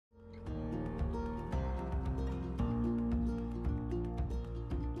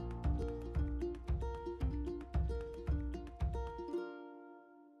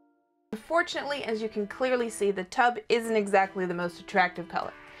Unfortunately, as you can clearly see, the tub isn't exactly the most attractive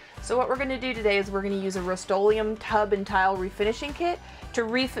color. So what we're going to do today is we're going to use a Rust-Oleum tub and tile refinishing kit to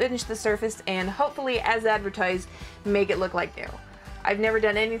refinish the surface and hopefully, as advertised, make it look like new. I've never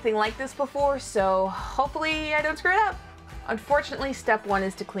done anything like this before, so hopefully I don't screw it up. Unfortunately, step one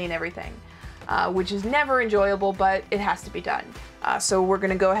is to clean everything, which is never enjoyable, but it has to be done. So we're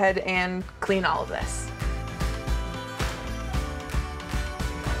going to go ahead and clean all of this.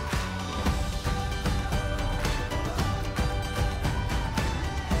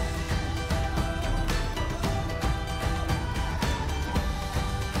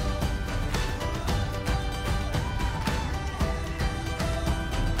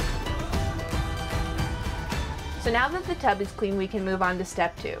 So now that the tub is clean, we can move on to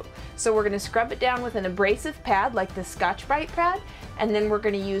step two. So we're going to scrub it down with an abrasive pad like the Scotch-Brite pad, and then we're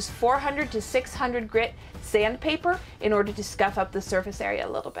going to use 400 to 600 grit sandpaper in order to scuff up the surface area a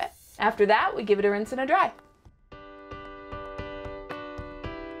little bit. After that, we give it a rinse and a dry.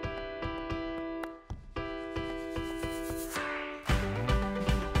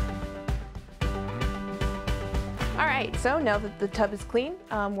 Alright, so now that the tub is clean,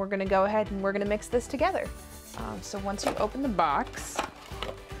 we're going to go ahead and we're going to mix this together. So once you open the box,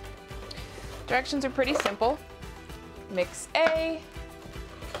 directions are pretty simple. Mix A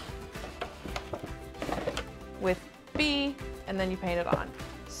with B, and then you paint it on.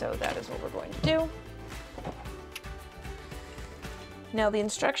 So that is what we're going to do. Now the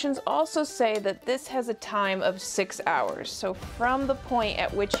instructions also say that this has a time of 6 hours. So from the point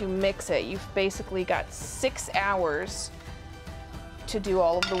at which you mix it, you've basically got 6 hours to do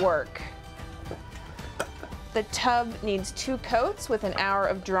all of the work. The tub needs 2 coats with an hour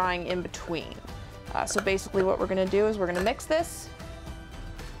of drying in between. So basically what we're going to do is we're going to mix this,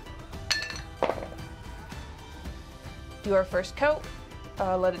 do our first coat,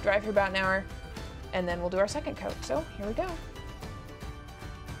 let it dry for about an hour, and then we'll do our second coat. So here we go.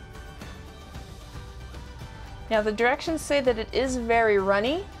 Now the directions say that it is very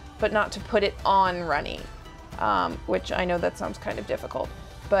runny, but not to put it on runny, which I know that sounds kind of difficult.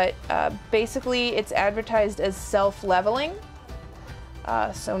 But basically it's advertised as self-leveling,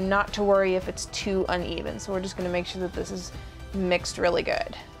 so not to worry if it's too uneven. So we're just going to make sure that this is mixed really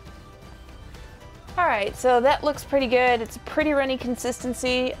good. Alright, so that looks pretty good. It's a pretty runny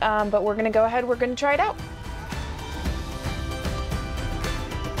consistency, but we're going to go ahead, we're going to try it out.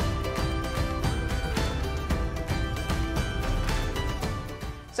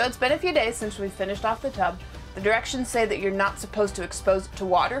 So it's been a few days since we finished off the tub. The directions say that you're not supposed to expose it to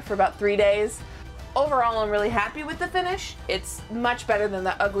water for about 3 days. Overall, I'm really happy with the finish. It's much better than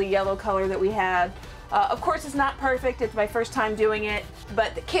the ugly yellow color that we had. Of course, it's not perfect. It's my first time doing it,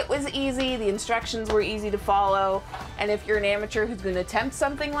 but the kit was easy, the instructions were easy to follow, and if you're an amateur who's going to attempt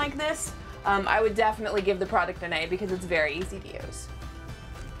something like this, I would definitely give the product an A because it's very easy to use.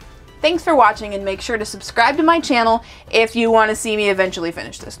 Thanks for watching, and make sure to subscribe to my channel if you want to see me eventually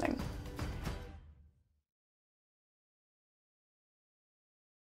finish this thing.